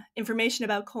information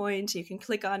about coins. You can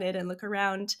click on it and look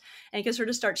around, and you can sort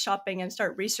of start shopping and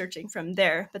start researching from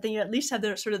there. But then you at least have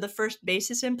the sort of the first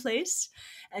basis in place,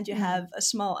 and you have a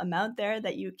small amount there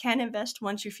that you can invest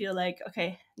once you feel like,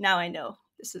 okay, now I know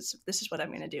this is what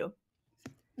I'm going to do.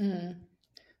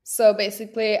 So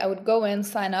basically, I would go in,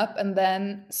 sign up, and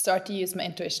then start to use my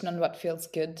intuition on what feels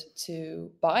good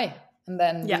to buy, and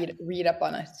then read up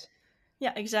on it.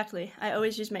 Yeah, exactly. I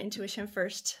always use my intuition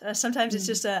first. Sometimes it's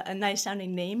just a nice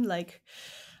sounding name, like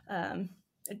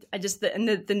I just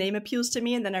the name appeals to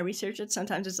me, and then I research it.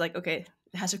 Sometimes it's like, okay,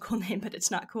 it has a cool name, but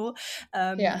it's not cool.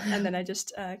 And then I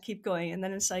just keep going. And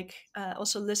then it's like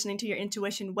also listening to your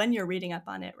intuition when you're reading up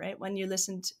on it, right? When you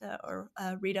listen to, or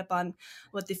read up on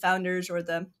what the founders or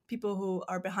the people who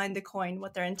are behind the coin,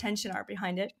 what their intention are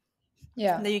behind it.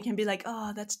 Yeah. And then you can be like,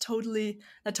 oh, that totally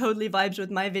vibes with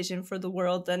my vision for the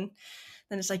world. Then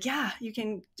it's like, yeah, you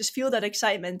can just feel that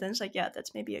excitement. Then it's like, yeah,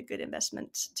 that's maybe a good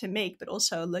investment to make, but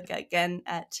also look again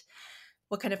at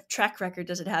what kind of track record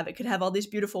does it have? It could have all these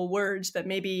beautiful words, but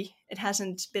maybe it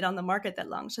hasn't been on the market that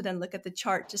long. So then look at the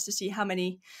chart just to see how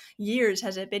many years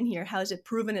has it been here? How has it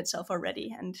proven itself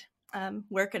already? And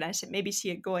where can I maybe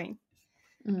see it going?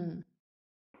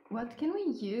 What can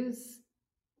we use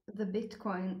the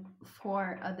Bitcoin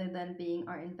for other than being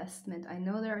our investment? I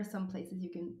know there are some places you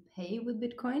can pay with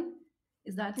Bitcoin.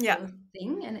 Is that still a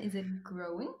thing, and is it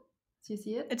growing? Do you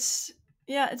see it? It's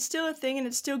still a thing, and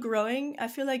it's still growing. I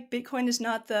feel like Bitcoin is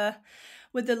not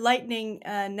with the Lightning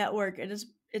network.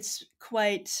 It's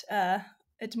quite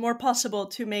it's more possible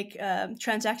to make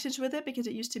transactions with it, because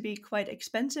it used to be quite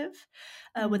expensive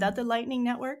without the Lightning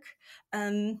network.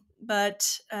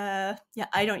 But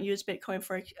I don't use Bitcoin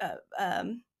for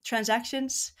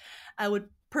transactions. I would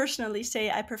personally say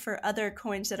I prefer other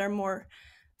coins that are more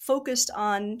focused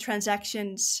on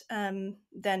transactions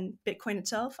than Bitcoin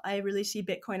itself. I really see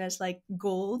Bitcoin as like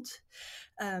gold.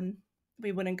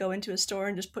 We wouldn't go into a store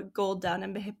and just put gold down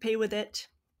and pay with it.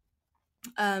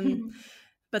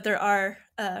 But there are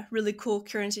really cool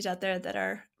currencies out there that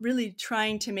are really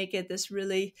trying to make it this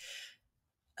really,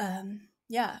 an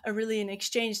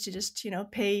exchange to just,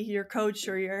 pay your coach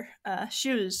or your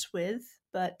shoes with.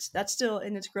 But that's still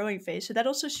in its growing phase. So that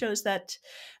also shows that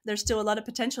there's still a lot of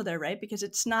potential there, right? Because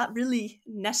it's not really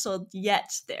nestled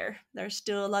yet there. There's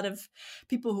still a lot of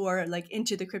people who are like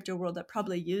into the crypto world that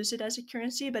probably use it as a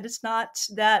currency, but it's not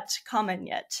that common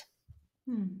yet.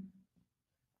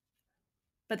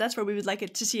 But that's where we would like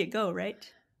it to see it go, right?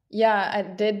 Yeah, I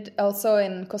did also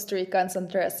in Costa Rica and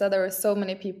Santa Teresa. There were so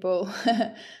many people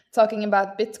talking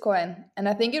about Bitcoin. And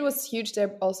I think it was huge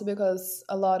there also because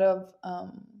a lot of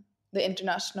the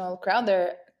international crowd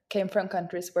there came from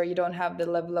countries where you don't have the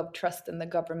level of trust in the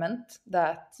government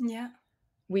that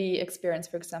we experience,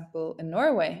 for example, in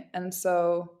Norway. And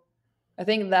so I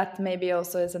think that maybe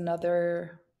also is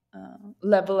another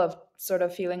level of sort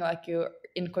of feeling like you're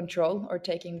in control or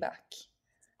taking back.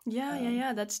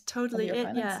 That's totally it.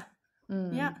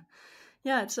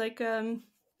 It's like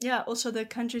also the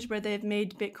countries where they've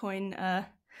made Bitcoin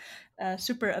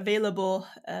super available,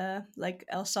 like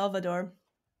El Salvador.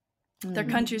 They're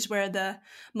countries where the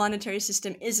monetary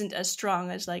system isn't as strong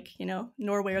as, like,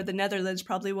 Norway or the Netherlands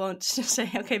probably won't just say,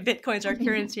 okay, Bitcoin's our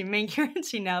main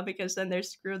currency now, because then they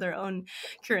screw their own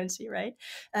currency, right?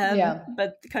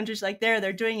 But countries like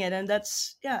they're doing it, and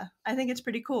that's, I think it's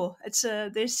pretty cool. It's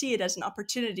they see it as an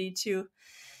opportunity to,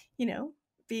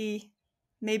 be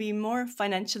maybe more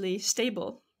financially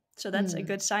stable. So that's a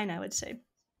good sign, I would say.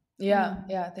 Yeah,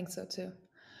 I think so too.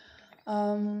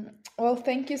 Well,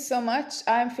 thank you so much.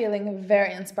 I'm feeling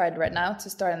very inspired right now to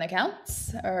start an account,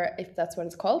 or if that's what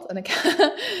it's called, an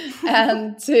account,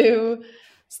 and to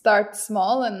start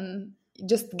small and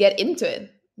just get into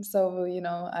it. So,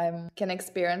 I can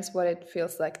experience what it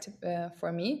feels like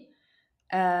for me.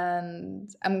 And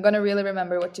I'm going to really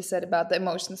remember what you said about the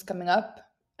emotions coming up,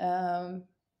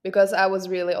 because I was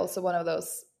really also one of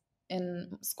those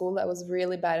in school that was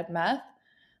really bad at math.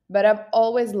 But I've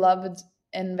always loved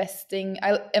investing.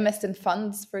 I invest in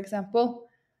funds, for example.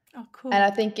 Oh, cool. And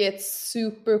I think it's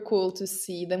super cool to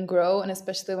see them grow, and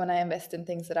especially when I invest in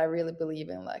things that I really believe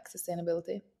in, like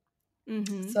sustainability.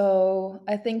 So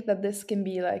I think that this can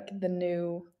be like the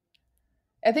new,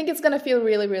 I think it's going to feel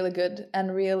really, really good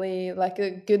and really like a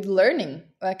good learning.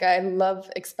 Like I love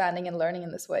expanding and learning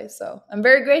in this way. So I'm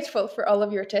very grateful for all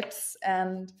of your tips,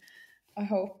 and I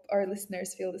hope our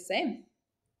listeners feel the same.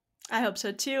 I hope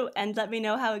so too. And let me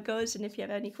know how it goes and if you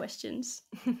have any questions.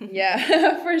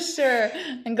 Yeah, for sure.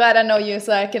 I'm glad I know you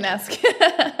so I can ask.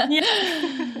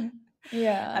 Yeah.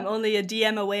 Yeah. I'm only a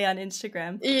DM away on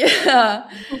Instagram. Yeah.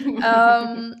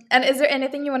 And is there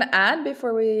anything you want to add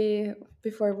before we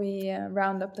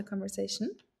round up the conversation?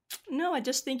 No, I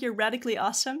just think you're radically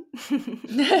awesome.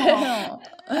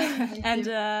 And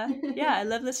yeah, I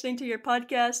love listening to your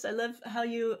podcast. I love how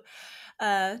you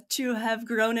two have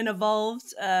grown and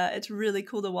evolved. It's really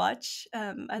cool to watch.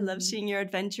 I love seeing your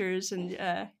adventures, and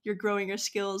you're growing your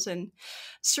skills and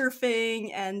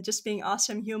surfing and just being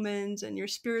awesome humans, and your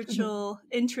spiritual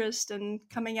interest and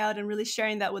coming out and really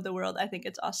sharing that with the world. I think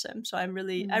it's awesome. So I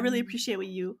really appreciate what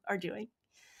you are doing.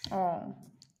 Oh,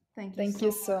 Thank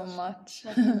you so much.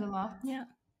 That means a lot. Yeah.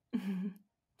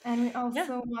 And we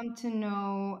also want to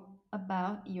know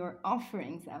about your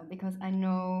offerings, Elle, because I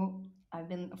know I've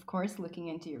been, of course, looking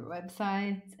into your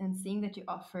website and seeing that you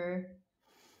offer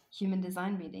human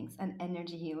design readings and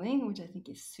energy healing, which I think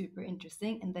is super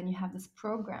interesting. And then you have this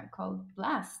program called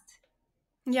Blast.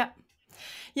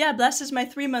 Yeah, Blast is my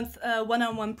 3-month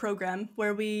one-on-one program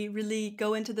where we really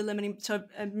go into the limiting, so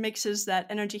it mixes that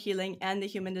energy healing and the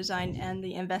human design and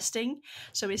the investing.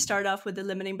 So we start off with the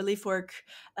limiting belief work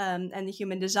and the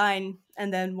human design.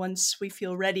 And then once we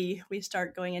feel ready, we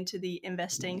start going into the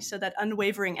investing. So that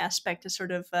unwavering aspect is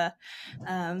sort of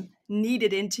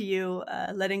needed into you,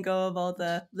 letting go of all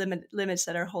the limits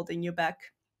that are holding you back.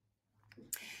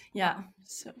 Yeah.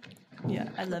 So yeah,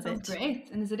 I love it. Great.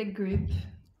 And is it a group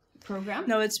program?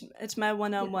 No, it's my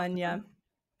one-on-one. Yeah,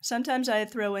 sometimes I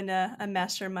throw in a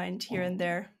mastermind here and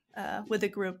there with a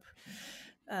group.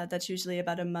 That's usually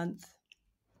about a month.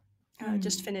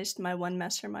 Just finished my one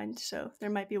mastermind, so there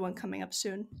might be one coming up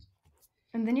soon.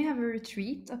 And then you have a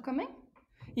retreat upcoming?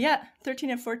 Yeah,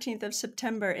 13th and 14th of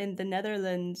September in the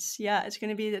Netherlands. Yeah, it's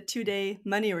going to be the 2-day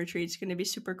money retreat. It's going to be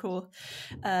super cool.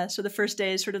 So the first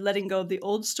day is sort of letting go of the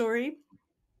old story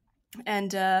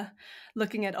and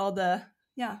looking at all the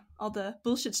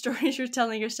bullshit stories you're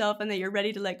telling yourself and that you're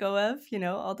ready to let go of,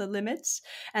 all the limits.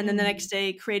 And then the next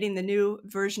day, creating the new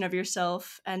version of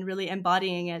yourself and really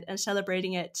embodying it and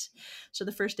celebrating it. So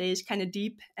the first day is kind of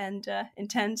deep and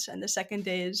intense. And the second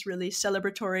day is really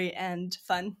celebratory and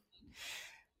fun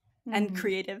and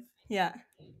creative. Yeah.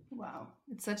 Wow.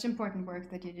 It's such important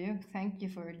work that you do. Thank you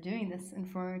for doing this and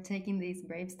for taking these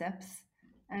brave steps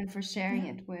and for sharing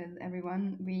it with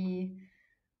everyone. We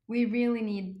really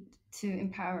need to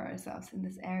empower ourselves in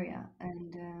this area,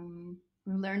 and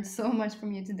we learned so much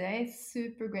from you today.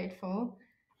 Super grateful.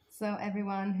 So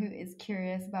everyone who is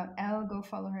curious about Elle, go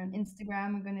follow her on Instagram.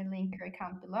 I'm going to link her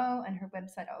account below and her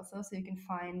website also, so you can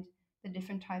find the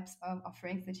different types of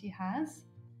offerings that she has.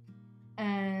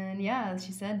 And yeah, as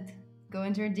she said, go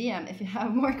into her DM if you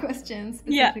have more questions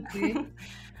specifically. Yeah.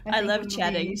 I love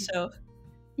chatting, so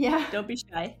yeah, don't be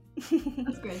shy.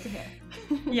 That's great to hear.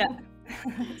 Yeah.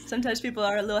 Sometimes people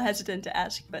are a little hesitant to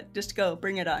ask, but just go,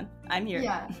 bring it on. I'm here.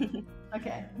 Yeah.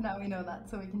 Okay, now we know that,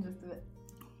 so we can just do it.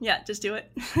 Yeah, just do it.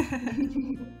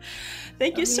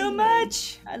 Thank you so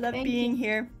much. I love being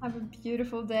here. Have a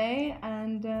beautiful day,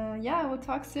 and yeah, we'll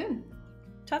talk soon.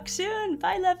 Talk soon.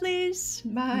 Bye, lovelies.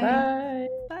 Bye. Bye.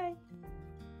 Bye.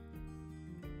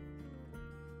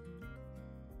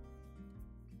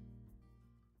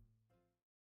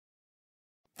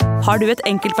 Har du et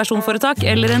enkeltpersonforetak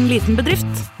eller en liten bedrift?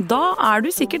 Da er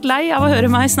du sikkert lei av å høre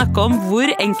meg snakke om hvor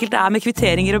enkelt det er med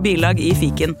kvitteringer og bilag i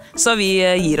fiken. Så vi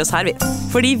gir oss her, vi.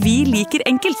 Fordi vi liker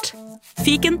enkelt.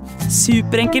 Fiken,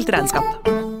 superenkelt regnskap.